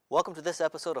Welcome to this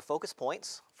episode of Focus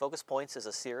Points. Focus Points is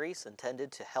a series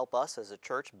intended to help us as a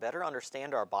church better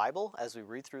understand our Bible as we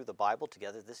read through the Bible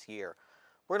together this year.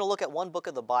 We're going to look at one book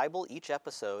of the Bible each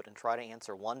episode and try to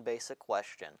answer one basic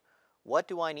question. What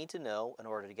do I need to know in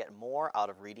order to get more out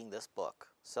of reading this book?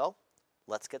 So,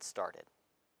 let's get started.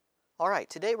 Alright,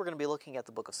 today we're going to be looking at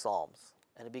the book of Psalms.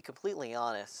 And to be completely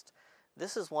honest,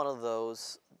 this is one of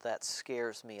those that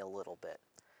scares me a little bit.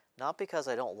 Not because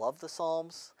I don't love the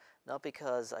Psalms, not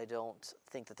because I don't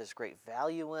think that there's great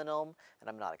value in them, and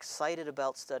I'm not excited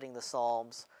about studying the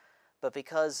Psalms, but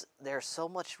because there's so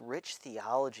much rich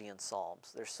theology in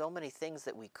Psalms. There's so many things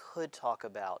that we could talk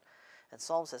about. And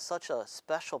Psalms has such a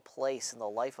special place in the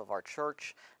life of our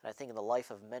church, and I think in the life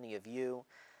of many of you,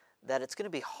 that it's going to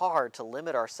be hard to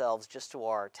limit ourselves just to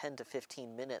our 10 to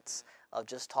 15 minutes of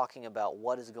just talking about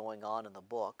what is going on in the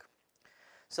book.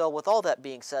 So with all that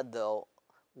being said, though,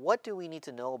 what do we need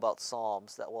to know about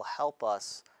Psalms that will help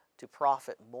us to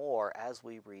profit more as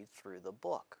we read through the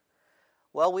book?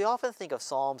 Well, we often think of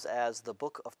Psalms as the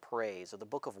book of praise or the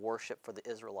book of worship for the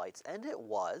Israelites, and it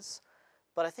was,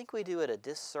 but I think we do it a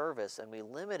disservice and we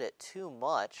limit it too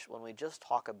much when we just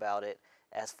talk about it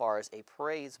as far as a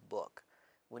praise book.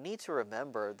 We need to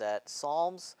remember that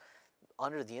Psalms,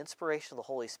 under the inspiration of the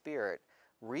Holy Spirit,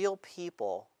 real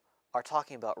people are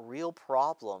talking about real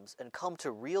problems and come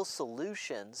to real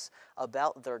solutions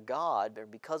about their God or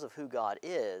because of who God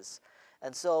is.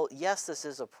 And so, yes, this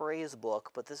is a praise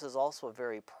book, but this is also a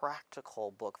very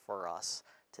practical book for us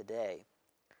today.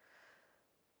 So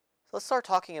let's start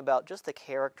talking about just the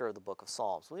character of the book of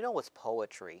Psalms. We know it's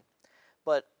poetry,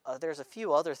 but there's a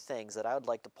few other things that I would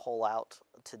like to pull out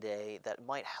today that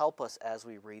might help us as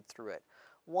we read through it.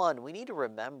 One, we need to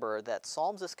remember that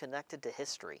Psalms is connected to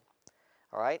history.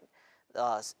 All right,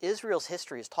 Israel's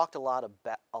history is talked a lot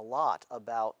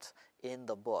about in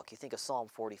the book. You think of Psalm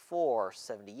 44,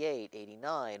 78,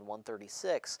 89,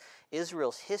 136.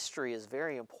 Israel's history is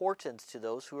very important to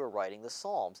those who are writing the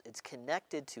Psalms. It's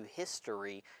connected to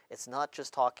history. It's not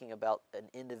just talking about an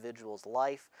individual's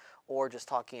life or just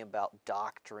talking about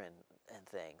doctrine and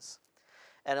things.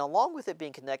 And along with it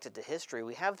being connected to history,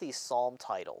 we have these psalm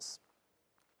titles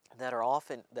that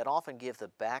often give the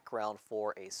background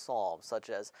for a psalm, such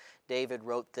as David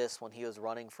wrote this when he was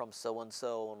running from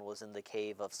so-and-so and was in the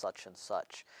cave of such and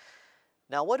such.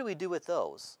 Now, what do we do with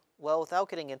those? Well, without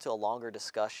getting into a longer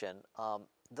discussion,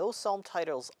 those psalm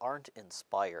titles aren't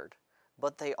inspired,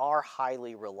 but they are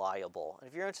highly reliable. And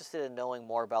if you're interested in knowing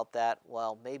more about that,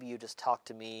 well, maybe you just talk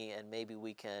to me and maybe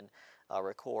we can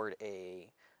record a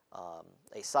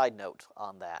side note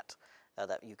on that.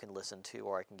 That you can listen to,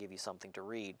 or I can give you something to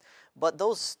read. But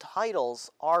those titles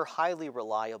are highly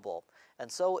reliable,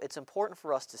 and so it's important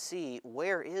for us to see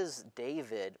where is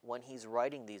David when he's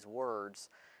writing these words,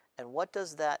 and what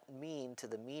does that mean to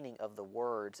the meaning of the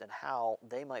words and how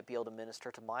they might be able to minister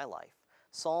to my life.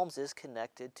 Psalms is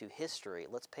connected to history.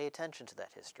 Let's pay attention to that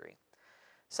history.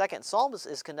 Second, Psalms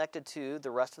is connected to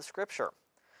the rest of Scripture.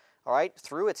 All right,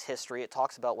 through its history, it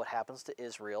talks about what happens to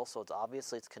Israel, so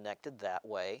it's connected that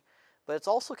way. But it's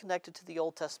also connected to the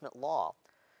Old Testament law.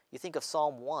 You think of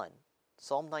Psalm 1,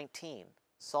 Psalm 19,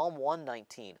 Psalm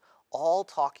 119, all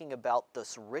talking about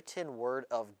this written word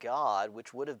of God,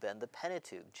 which would have been the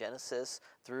Pentateuch, Genesis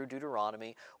through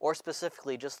Deuteronomy, or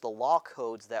specifically just the law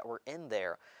codes that were in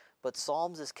there. But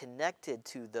Psalms is connected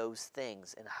to those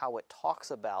things and how it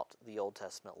talks about the Old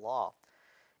Testament law.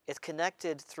 It's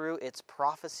connected through its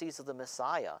prophecies of the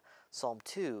Messiah. Psalm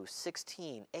 2,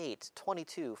 16, 8,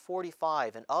 22,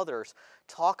 45, and others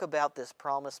talk about this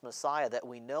promised Messiah that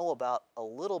we know about a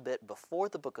little bit before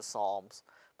the book of Psalms,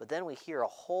 but then we hear a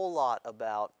whole lot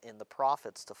about in the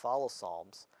prophets to follow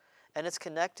Psalms. And it's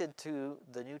connected to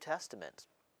the New Testament.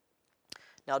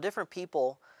 Now, different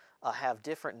people have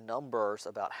different numbers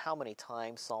about how many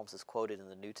times Psalms is quoted in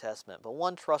the New Testament, but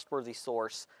one trustworthy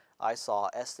source I saw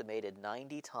estimated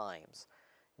 90 times.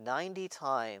 90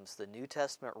 times the New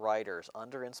Testament writers,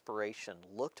 under inspiration,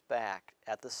 looked back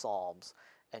at the Psalms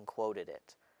and quoted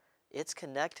it. It's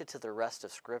connected to the rest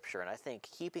of Scripture, and I think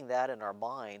keeping that in our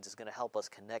minds is going to help us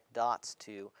connect dots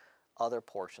to other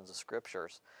portions of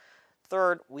Scriptures.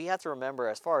 Third, we have to remember,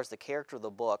 as far as the character of the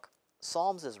book,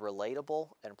 Psalms is relatable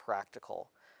and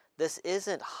practical. This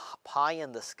isn't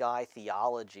pie-in-the-sky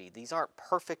theology. These aren't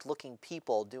perfect-looking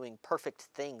people doing perfect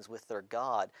things with their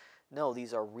God. No,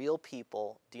 these are real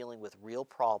people dealing with real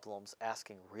problems,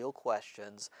 asking real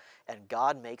questions, and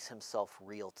God makes himself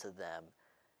real to them.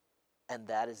 And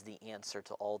that is the answer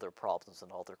to all their problems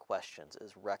and all their questions,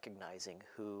 is recognizing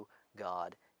who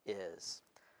God is.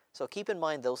 So keep in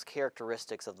mind those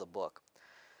characteristics of the book.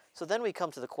 So then we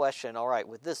come to the question, all right,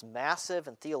 with this massive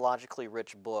and theologically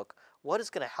rich book, what is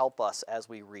going to help us as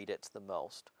we read it the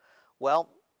most? Well,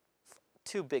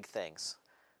 two big things.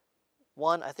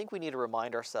 One, I think we need to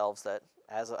remind ourselves that,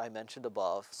 as I mentioned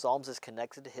above, Psalms is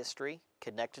connected to history,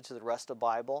 connected to the rest of the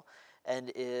Bible,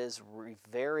 and is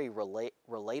very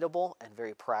relatable and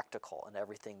very practical in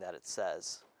everything that it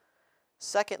says.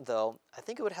 Second, though, I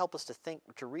think it would help us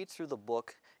to read through the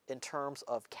book in terms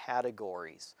of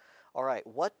categories. All right,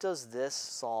 what does this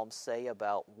psalm say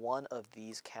about one of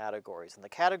these categories? And the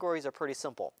categories are pretty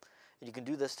simple. And you can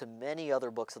do this to many other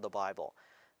books of the Bible.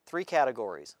 3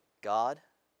 categories: God,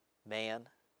 man,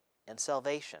 and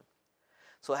salvation.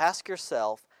 So ask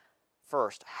yourself,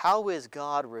 first, how is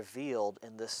God revealed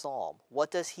in this psalm?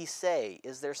 What does he say?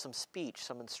 Is there some speech,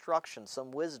 some instruction,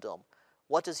 some wisdom?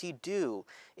 What does he do?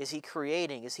 Is he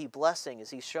creating? Is he blessing?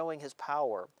 Is he showing his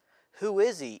power? Who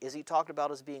is he? Is he talked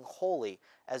about as being holy,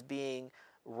 as being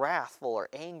wrathful or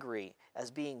angry,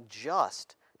 as being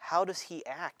just? How does he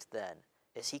act then?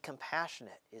 Is he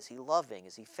compassionate? Is he loving?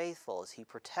 Is he faithful? Is he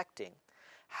protecting?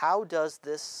 How does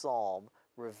this psalm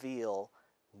reveal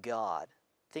God?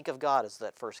 Think of God as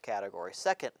that first category.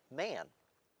 Second, man.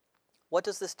 What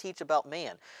does this teach about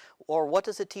man? Or what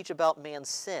does it teach about man's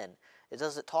sin?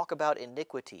 Does it talk about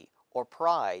iniquity or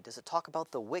pride? Does it talk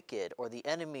about the wicked or the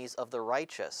enemies of the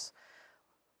righteous?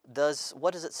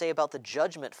 What does it say about the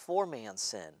judgment for man's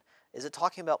sin? Is it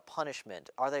talking about punishment?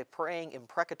 Are they praying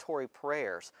imprecatory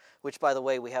prayers? Which, by the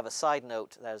way, we have a side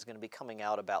note that is going to be coming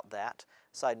out about that,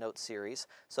 side note series.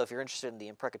 So if you're interested in the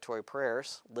imprecatory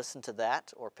prayers, listen to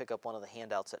that or pick up one of the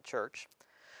handouts at church.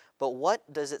 But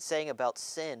what does it say about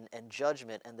sin and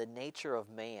judgment and the nature of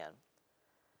man?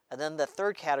 And then the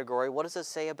third category, what does it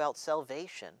say about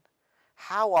salvation?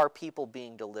 How are people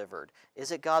being delivered?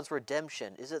 Is it God's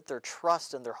redemption? Is it their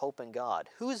trust and their hope in God?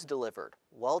 Who's delivered?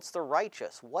 Well, it's the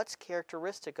righteous. What's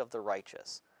characteristic of the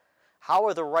righteous? How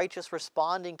are the righteous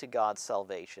responding to God's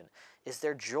salvation? Is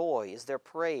there joy? Is there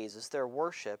praise? Is there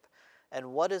worship?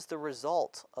 And what is the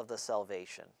result of the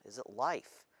salvation? Is it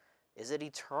life? Is it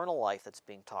eternal life that's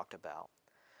being talked about?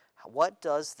 What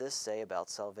does this say about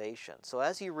salvation? So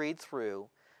as you read through,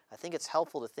 I think it's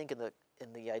helpful to think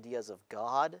in the ideas of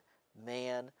God,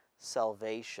 man,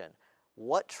 salvation.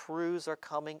 What truths are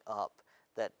coming up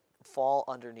that fall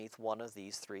underneath one of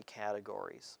these 3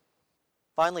 categories?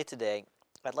 Finally today,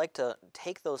 I'd like to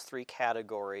take those 3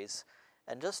 categories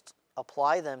and just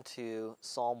apply them to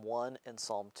Psalm 1 and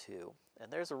Psalm 2.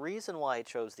 And there's a reason why I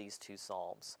chose these 2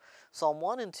 psalms. Psalm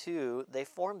 1 and 2, they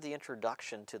form the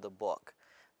introduction to the book.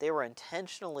 They were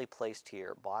intentionally placed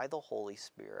here by the Holy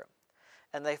Spirit.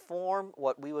 And they form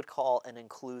what we would call an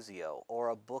inclusio, or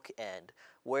a bookend,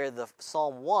 where the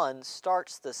Psalm 1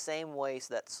 starts the same ways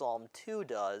that Psalm 2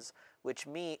 does,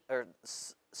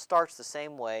 starts the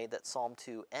same way that Psalm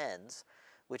 2 ends,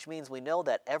 which means we know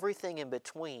that everything in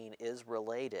between is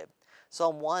related.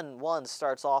 Psalm 1:1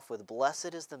 starts off with,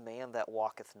 "Blessed is the man that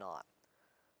walketh not."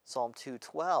 Psalm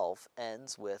 2:12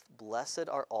 ends with, "Blessed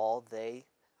are all they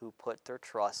who put their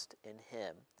trust in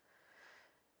him."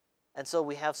 And so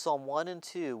we have Psalm 1 and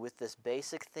 2 with this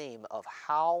basic theme of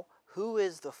who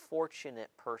is the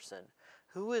fortunate person?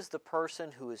 Who is the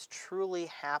person who is truly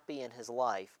happy in his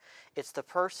life? It's the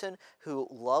person who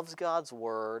loves God's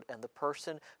word and the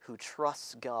person who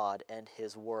trusts God and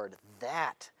his word.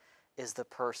 That is the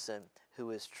person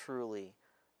who is truly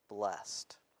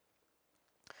blessed.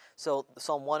 So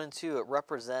Psalm 1 and 2, it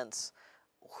represents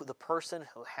the person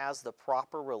who has the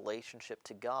proper relationship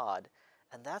to God.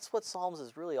 And that's what Psalms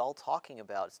is really all talking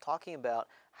about. It's talking about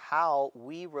how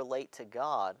we relate to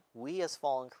God, we as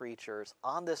fallen creatures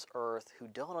on this earth who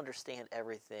don't understand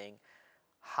everything.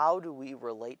 How do we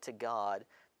relate to God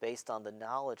based on the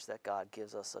knowledge that God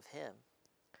gives us of him?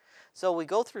 So we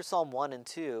go through Psalm 1 and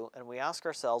 2 and we ask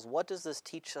ourselves, what does this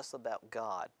teach us about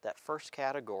God? That first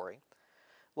category.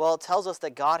 Well, it tells us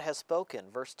that God has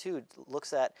spoken. Verse 2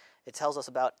 it tells us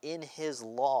about in his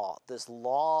law, this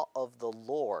law of the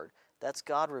Lord. That's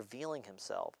God revealing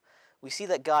himself. We see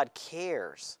that God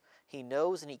cares. He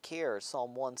knows and he cares.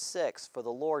 Psalm 1:6, "For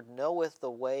the Lord knoweth the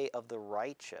way of the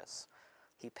righteous."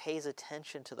 He pays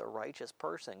attention to the righteous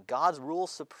person. God's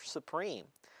rules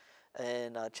supreme.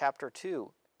 In in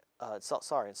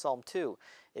Psalm 2,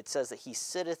 it says that he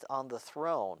sitteth on the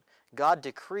throne. God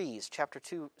decrees,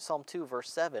 Psalm 2,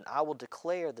 verse 7, "I will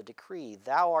declare the decree,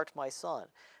 thou art my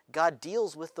son." God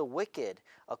deals with the wicked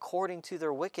according to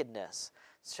their wickedness.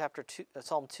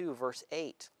 Psalm 2, verse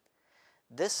 8.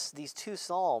 These 2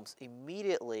 psalms,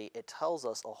 immediately it tells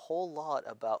us a whole lot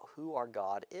about who our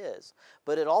God is.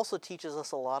 But it also teaches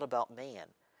us a lot about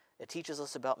man. It teaches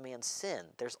us about man's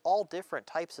sin. There's all different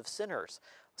types of sinners.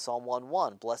 Psalm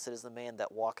 1:1, blessed is the man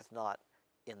that walketh not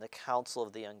in the counsel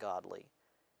of the ungodly,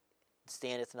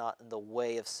 standeth not in the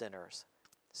way of sinners,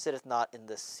 sitteth not in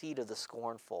the seat of the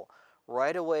scornful.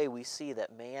 Right away we see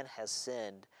that man has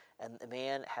sinned, and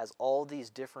man has all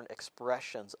these different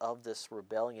expressions of this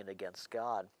rebellion against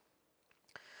God.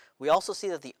 We also see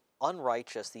that the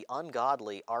unrighteous, the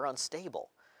ungodly, are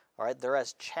unstable. All right, they're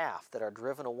as chaff that are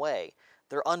driven away.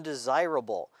 They're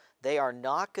undesirable. They are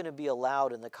not going to be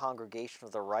allowed in the congregation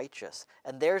of the righteous.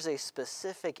 And there's a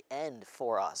specific end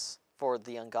for us, for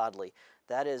the ungodly.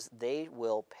 That is, they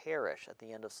will perish at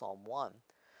the end of Psalm 1.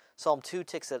 Psalm 2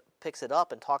 picks it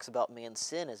up and talks about man's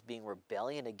sin as being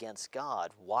rebellion against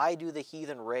God. Why do the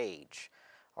heathen rage?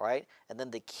 All right? And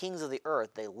then the kings of the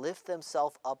earth, they lift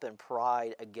themselves up in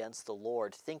pride against the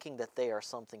Lord, thinking that they are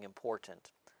something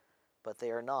important. But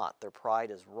they are not. Their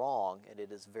pride is wrong, and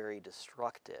it is very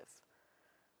destructive.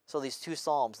 So these two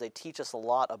Psalms, they teach us a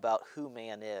lot about who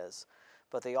man is,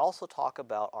 but they also talk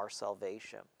about our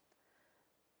salvation.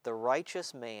 The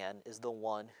righteous man is the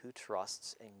one who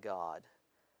trusts in God.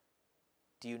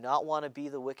 Do you not want to be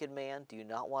the wicked man? Do you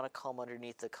not want to come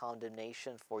underneath the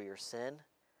condemnation for your sin?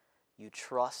 You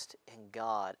trust in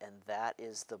God, and that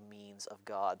is the means of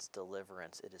God's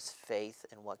deliverance. It is faith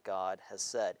in what God has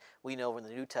said. We know in the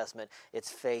New Testament,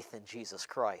 it's faith in Jesus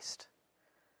Christ.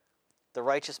 The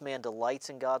righteous man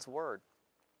delights in God's word.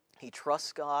 He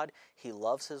trusts God. He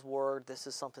loves his word. This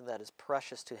is something that is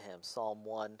precious to him. Psalm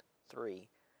 1:3.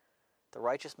 The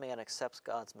righteous man accepts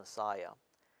God's Messiah.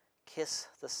 Kiss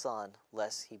the Son,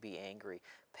 lest he be angry.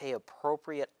 Pay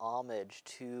appropriate homage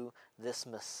to this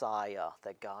Messiah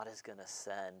that God is going to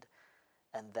send,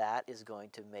 and that is going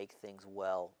to make things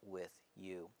well with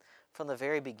you. From the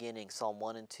very beginning, Psalm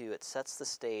 1 and 2, it sets the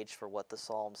stage for what the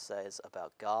Psalm says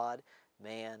about God,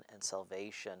 man, and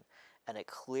salvation, and it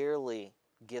clearly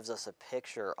gives us a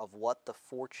picture of what the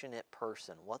fortunate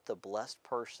person, what the blessed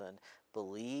person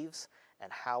believes,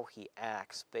 and how he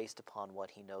acts based upon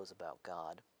what he knows about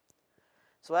God.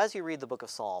 So as you read the book of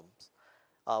Psalms,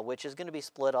 which is going to be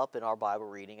split up in our Bible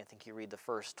reading, I think you read the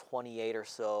first 28 or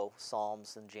so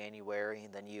Psalms in January,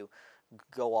 and then you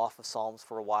go off of Psalms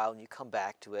for a while and you come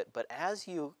back to it. But as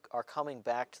you are coming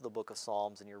back to the book of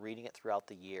Psalms and you're reading it throughout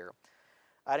the year,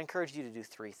 I'd encourage you to do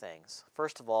three things.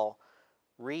 First of all,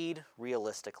 read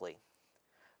realistically.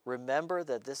 Remember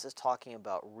that this is talking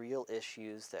about real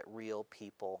issues that real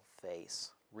people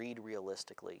face. Read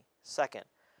realistically. Second,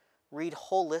 read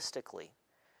holistically.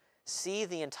 See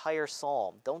the entire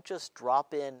psalm. Don't just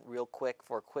drop in real quick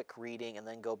for a quick reading and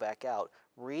then go back out.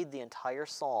 Read the entire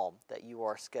psalm that you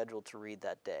are scheduled to read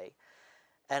that day.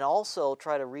 And also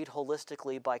try to read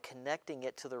holistically by connecting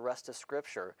it to the rest of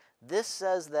Scripture. This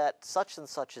says that such and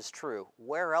such is true.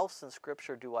 Where else in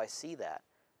Scripture do I see that?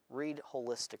 Read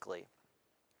holistically.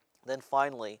 Then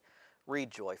finally,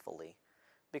 read joyfully,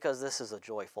 because this is a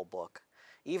joyful book.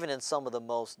 Even in some of the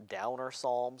most downer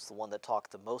psalms, the one that talk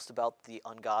the most about the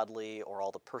ungodly or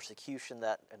all the persecution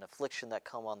and affliction that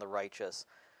come on the righteous,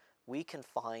 we can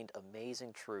find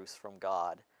amazing truths from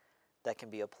God that can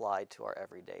be applied to our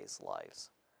everyday lives.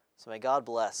 So may God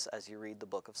bless as you read the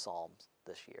book of Psalms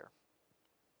this year.